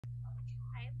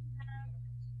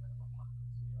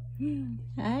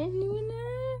Hi, Luna.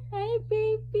 Hi,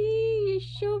 baby. You're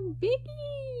so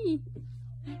biggy.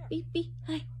 Hi, baby.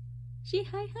 Hi. Say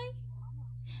hi, hi.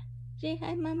 Say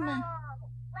hi, mama.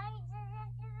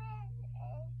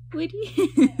 What are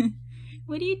you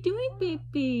What are you doing,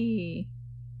 baby?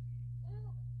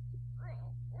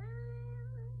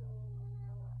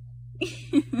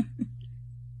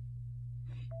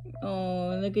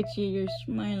 Oh, look at you. You're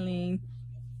smiling.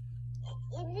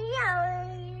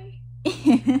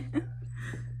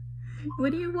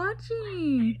 What are you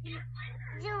watching?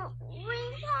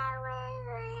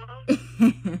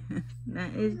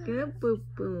 That is good, Boo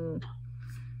Boo.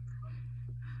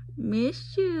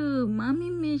 Miss you. Mommy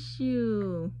miss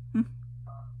you.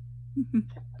 Can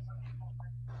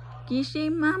you say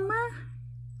mama?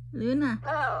 Luna.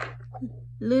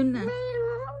 Luna.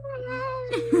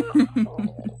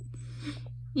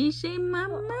 You say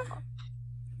mama?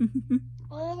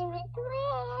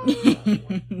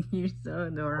 You're so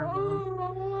adorable.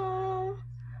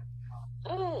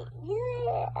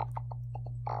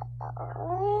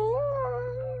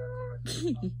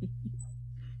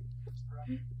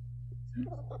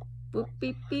 Boop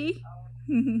beep beep.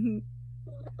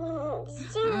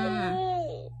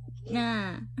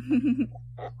 Nah.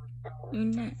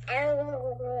 Luna.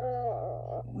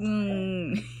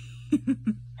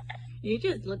 You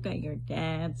just look at your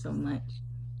dad so much.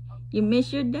 You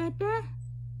miss your dada?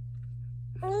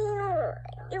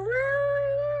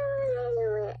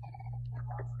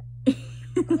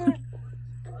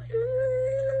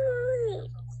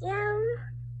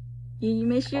 You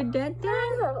miss your dada?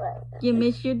 You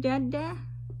miss your dada?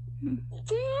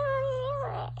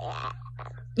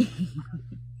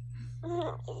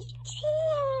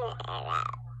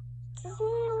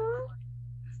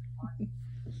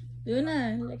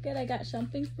 Luna, look at, I got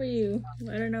something for you.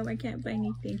 I don't know if I can't buy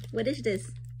anything. What is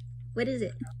this? What is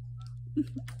it?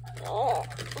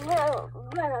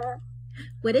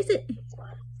 What is it?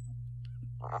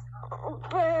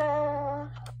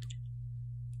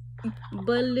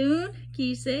 Balloon? Can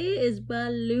you say it? It's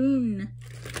balloon.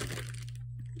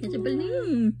 It's a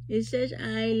balloon. It says,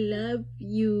 I love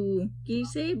you. Can you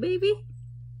say it, baby?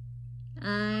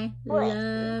 I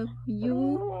love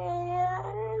you.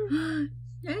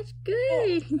 That's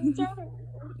good.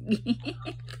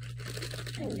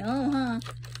 I know, huh?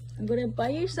 I'm gonna buy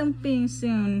you something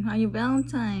soon on your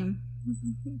Valentine.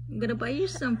 I'm gonna buy you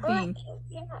something.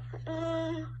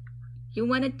 You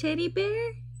want a teddy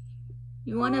bear?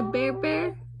 You want a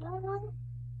bear?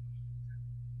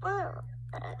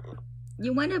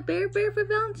 You want a bear for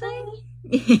Valentine?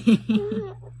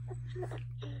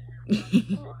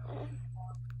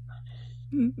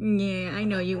 Yeah, I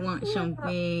know you want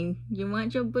something. You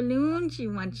want your balloons,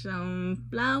 you want some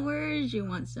flowers, you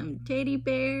want some teddy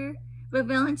bear for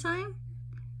Valentine?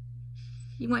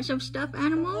 You want some stuffed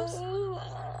animals?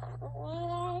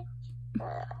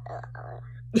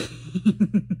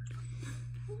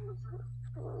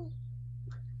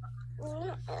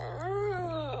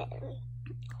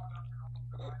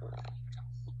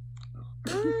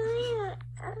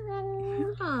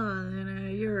 Oh, Lina,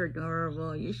 you're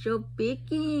adorable. You're so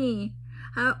biggy.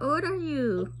 How old are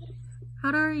you? How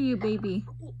old are you, baby?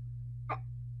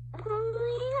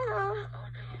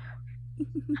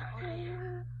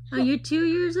 Are you 2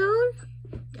 years old?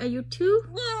 Are you 2?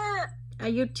 Yeah. Are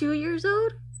you 2 years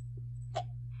old?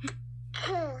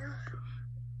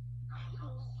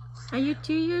 Are you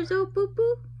 2 years old, Boo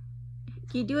Boo?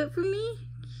 Can you do it for me?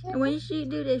 I want you to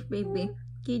do this, baby.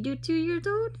 Can you do 2 years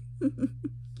old? Can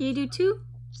you do 2?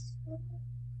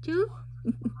 2?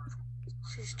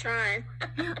 She's trying.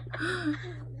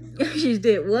 She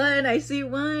did 1. I see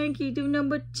 1. Can you do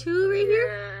number 2 right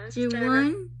here? Do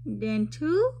 1, then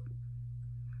 2.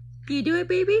 Can you do it,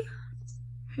 baby?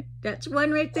 That's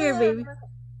 1 right there, baby.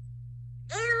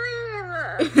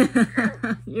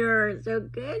 You're so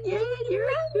good. Yeah, you're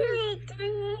good.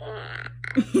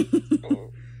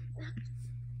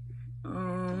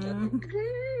 Oh.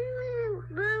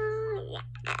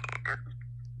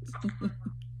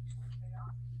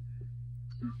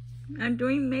 I'm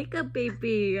doing makeup,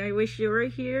 baby. I wish you were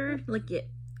here. Look it.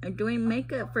 I'm doing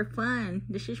makeup for fun.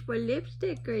 This is for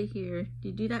lipstick right here.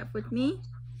 You do that with me?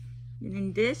 And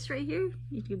then this right here,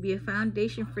 it could be a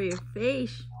foundation for your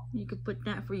face. You could put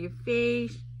that for your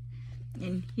face.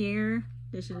 And here,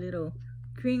 there's a little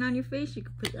cream on your face. You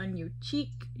could put it on your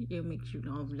cheek. It makes you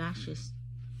all lashes.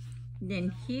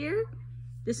 Then here,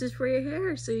 this is for your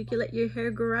hair. So you can let your hair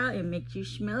grow out and make you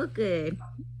smell good.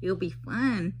 It'll be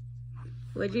fun.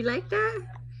 Would you like that?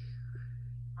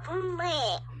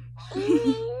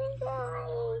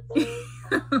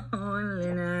 Oh,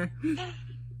 Lina.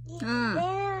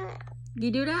 You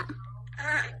do that?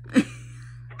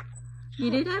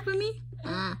 You do that for me?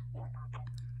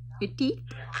 Your teeth?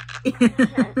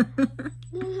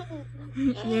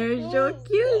 You're so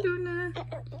cute, Luna.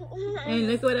 And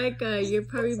look what I got. You'll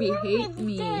probably hate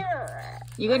me.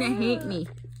 You're gonna hate me.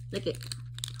 Look it.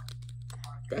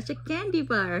 That's a candy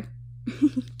bar.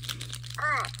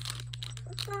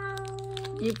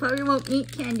 You probably won't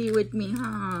eat candy with me,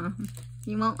 huh?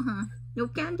 You won't, huh? No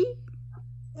candy?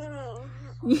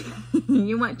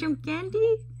 You want some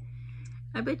candy?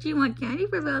 I bet you want candy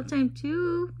for Valentine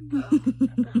too.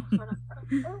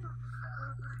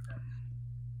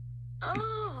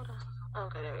 Oh,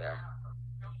 okay, there we are.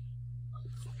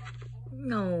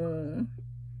 No.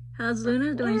 How's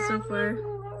Luna doing so far?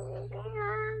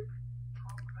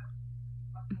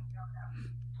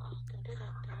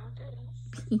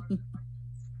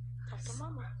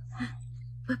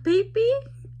 What, baby?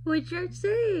 What'd you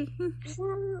say?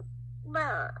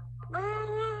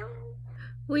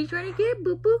 What are you trying to get,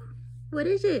 Boo Boo? What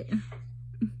is it?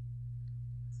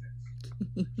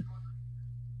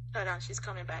 Hold on, she's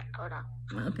coming back. Hold on.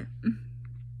 Okay.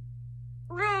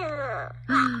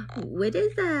 What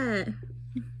is that?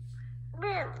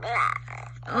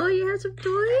 Oh, you have some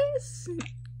toys?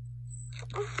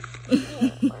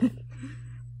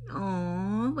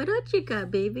 Oh, what else you got,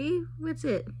 baby? What's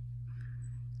it?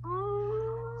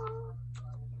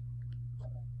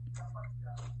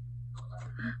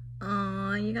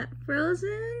 Oh, you got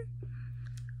Frozen?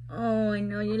 Oh, I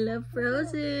know you love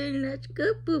Frozen. That's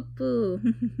good, Boo Boo.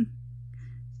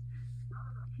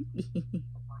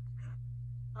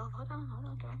 Oh, hold on,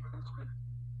 don't touch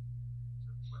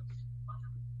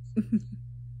me.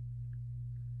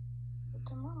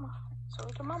 Look at mama. So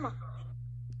look at mama.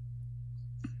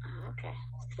 Okay.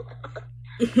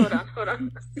 Hold on. Hold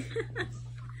on.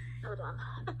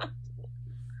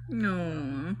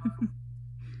 No.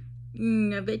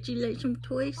 I bet you like some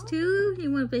toys too.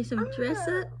 You want to play some dress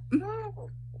up?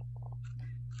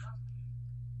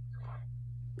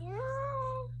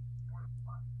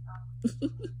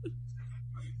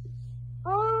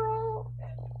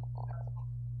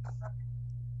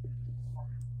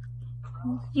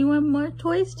 You want more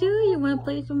toys too? You want to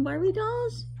play some Barbie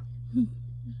dolls?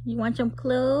 You want some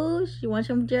clothes? You want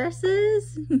some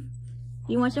dresses?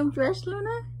 You want some dress,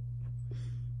 Luna?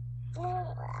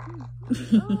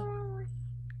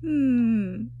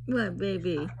 What,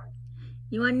 baby?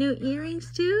 You want new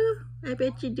earrings too? I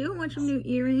bet you do want some new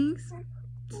earrings.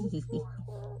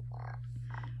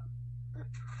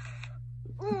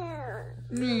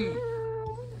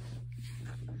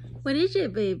 What is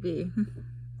it, baby?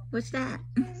 What's that?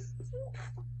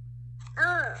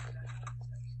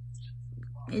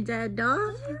 Is that a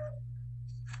dog?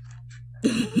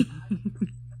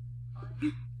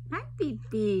 Hi,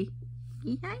 baby.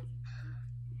 Hi.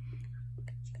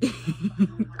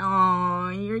 Oh,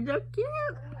 you're so cute.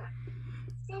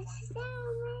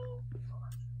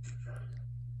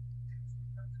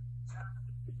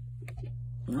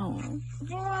 Oh.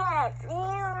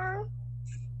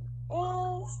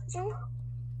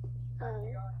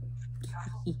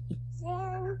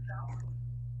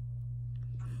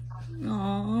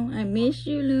 Oh, I miss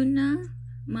you, Luna.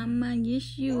 Mama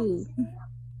miss you.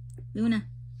 Luna,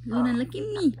 look at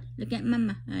me. Look at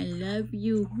Mama. I love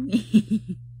you.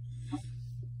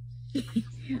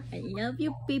 I love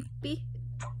you, Pippi.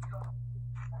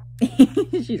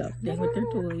 She's not playing with her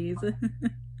toys.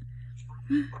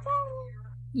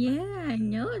 Yeah, I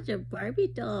know. It's a Barbie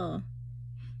doll.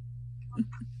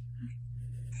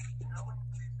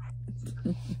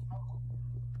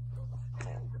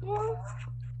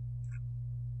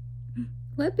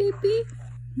 What, baby?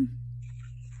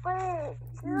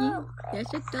 Yeah,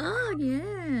 that's a dog,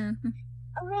 yeah.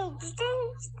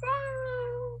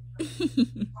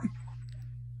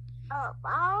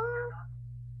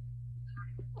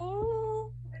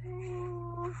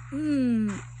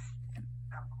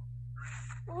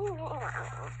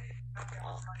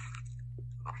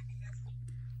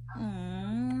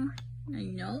 Aww, I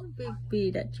know,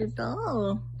 baby, that's your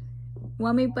doll.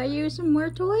 Want me to buy you some more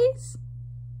toys?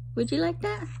 Would you like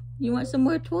that? You want some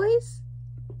more toys?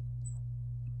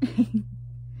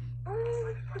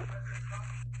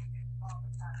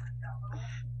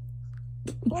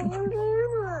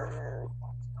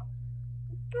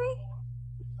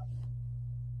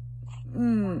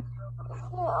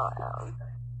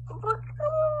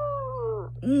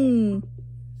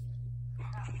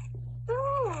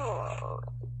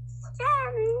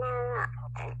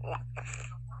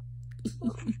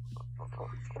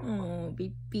 Oh,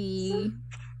 baby.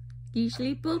 Do you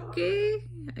sleep okay?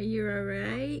 Are you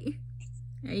alright?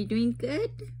 Are you doing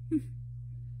good?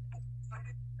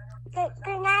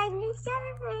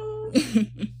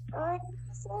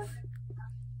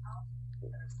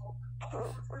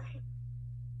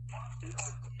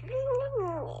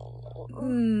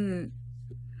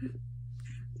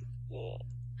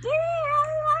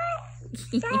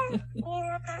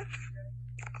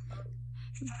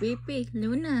 Baby,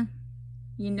 Luna,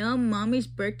 you know Mommy's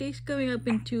birthday's coming up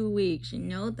in 2 weeks. You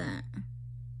know that.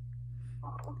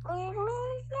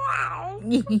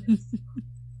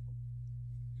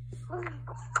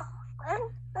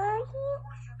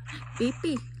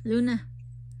 Baby, Luna.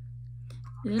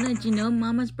 Luna, do you know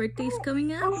Mama's birthday's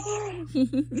coming up?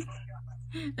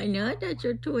 I know that's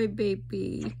your toy,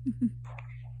 baby.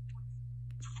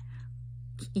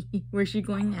 Where's she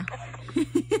going now?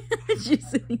 She's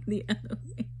sitting the other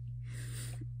way.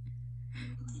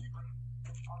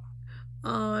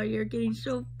 Oh, you're getting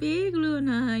so big,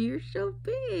 Luna. You're so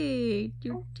big.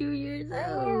 You're 2 years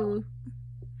old.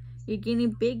 You're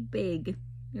getting big.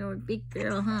 You're a big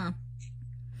girl, huh?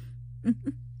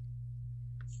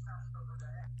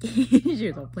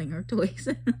 She's all playing her toys.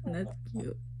 That's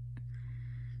cute.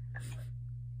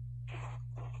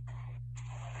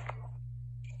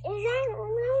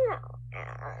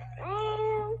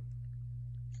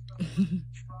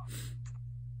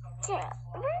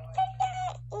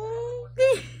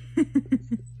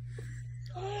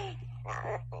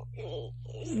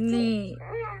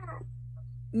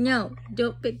 No,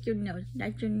 don't pick your nose.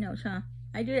 That's your nose, huh?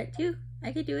 I do that too.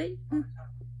 I could do it. Do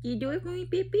you do it for me,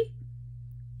 baby?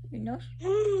 Your nose?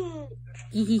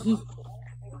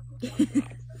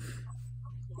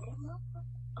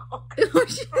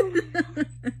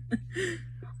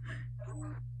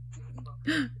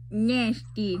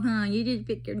 Nasty, huh? You just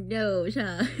pick your nose,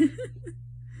 huh?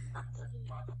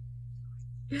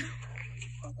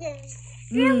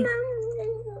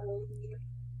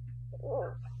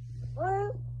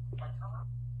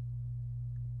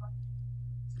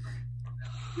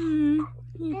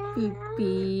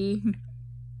 Baby.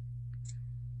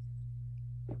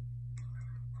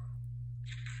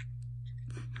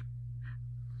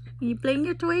 Are you playing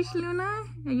your toys, Luna?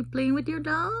 Are you playing with your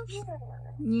dolls?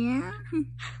 Yeah?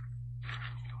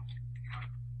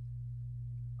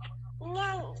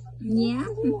 Yeah?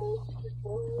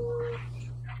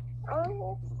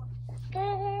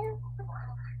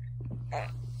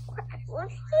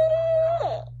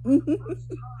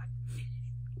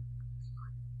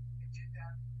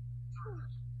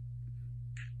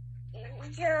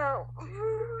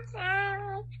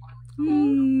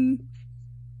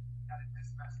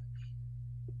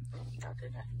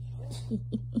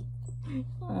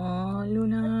 Oh,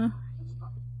 Luna.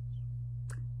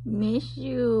 Miss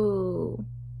you.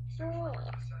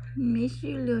 Miss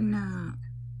you, Luna.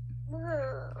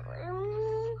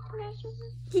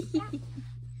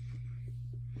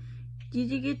 Did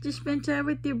you get to spend time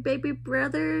with your baby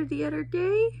brother the other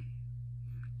day?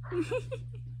 Maybe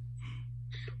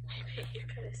you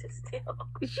could have sit still.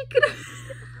 She could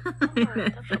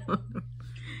have.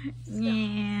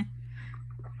 Yeah.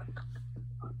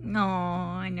 No,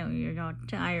 I know you're all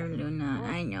tired, Luna.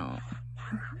 I know.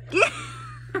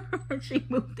 She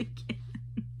moved again.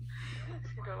 She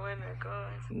don't win her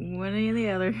cards. One or the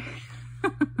other.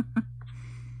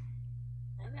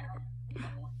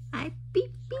 Hi,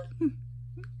 beep beep.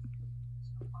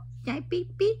 Hi,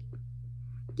 beep beep.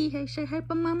 Say hi,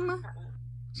 Mama.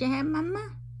 Say hi,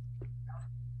 Mama.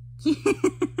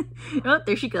 Oh,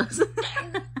 there she goes.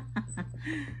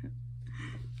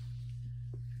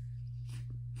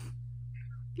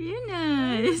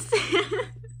 Goodness.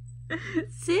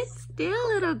 Sit still,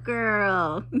 little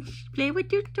girl. Play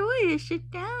with your toys.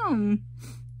 Sit down.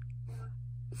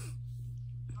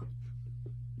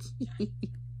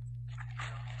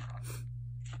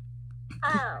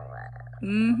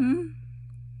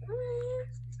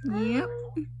 Yep.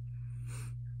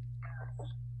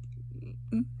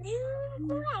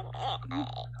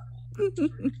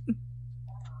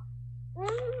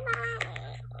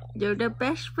 You're the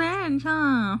best friends,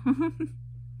 huh?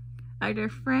 Are there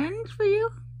friends for you?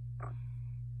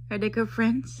 Are they good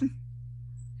friends?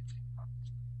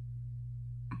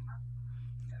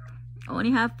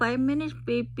 Only have 5 minutes,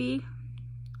 baby.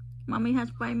 Mommy has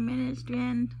 5 minutes to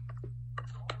end.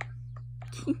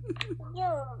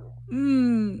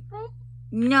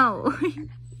 No.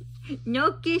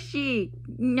 No kissy.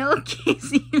 No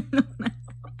kissy, Luna.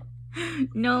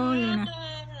 No, Luna.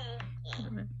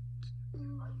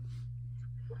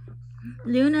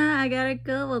 Luna, I gotta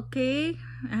go, okay?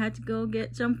 I had to go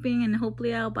get something and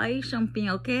hopefully I'll buy you something,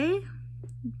 okay?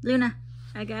 Luna,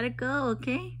 I gotta go,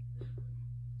 okay?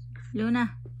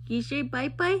 Luna, can you say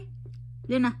bye-bye?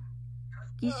 Luna,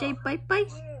 can you say bye-bye?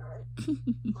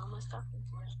 Mama's talking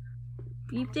to us.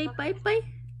 You say bye-bye?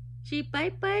 Say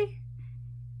bye-bye?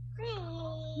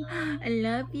 I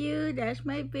love you. That's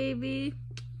my baby.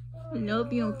 I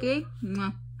love you, okay?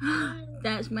 Mwah.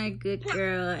 That's my good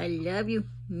girl. I love you.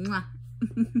 Mwah.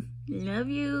 Love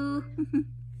you.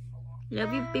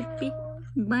 Love you, baby.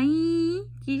 Bye.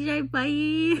 She say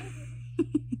bye.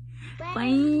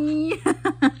 Bye.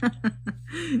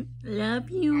 Love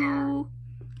you.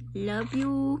 Love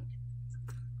you.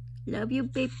 Love you,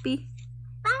 baby.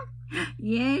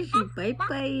 Yes,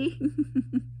 bye-bye.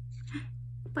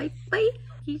 Bye-bye.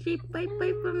 She say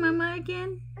bye-bye for Mama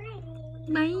again.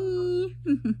 Bye.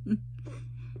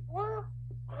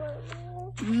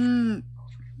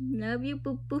 Love you,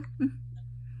 boo-boo.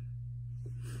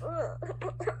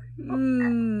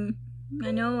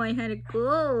 I know I had to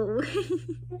go.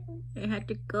 I had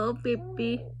to go,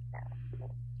 baby.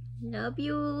 Love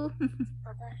you.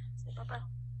 Bye-bye. Say bye-bye.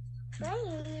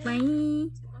 Bye.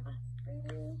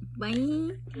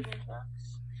 Bye.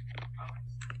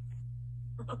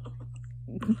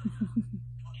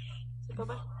 Say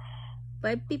bye-bye.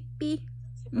 Bye, baby.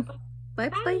 Say bye-bye.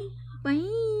 Bye-bye. Bye.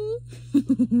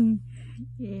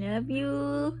 Love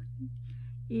you.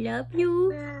 Love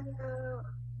you.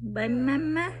 Bye,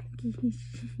 Mama.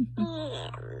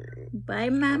 Bye,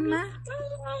 Mama.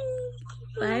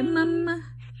 Bye, Mama.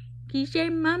 Can you say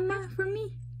Mama for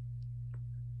me?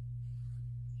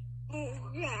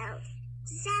 Yeah.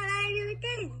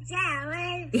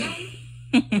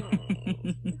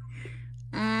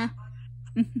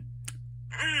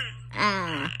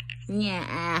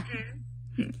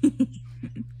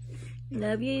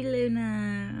 Love you,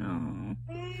 Luna.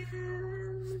 Aw.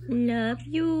 Love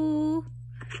you.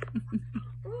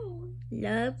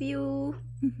 Love you.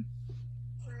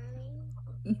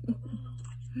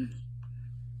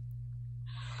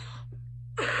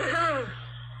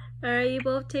 Alright, you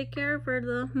both take care of her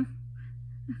though.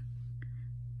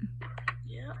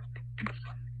 Yeah.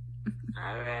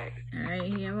 Alright.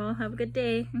 Alright, yeah, well, have a good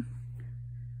day.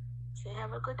 Say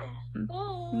have a good day.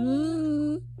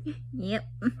 Yep.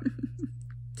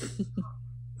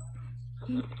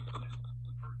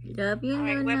 Love you, All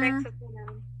right, Luna. WebEx is gonna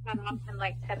cut off in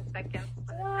like 10 seconds.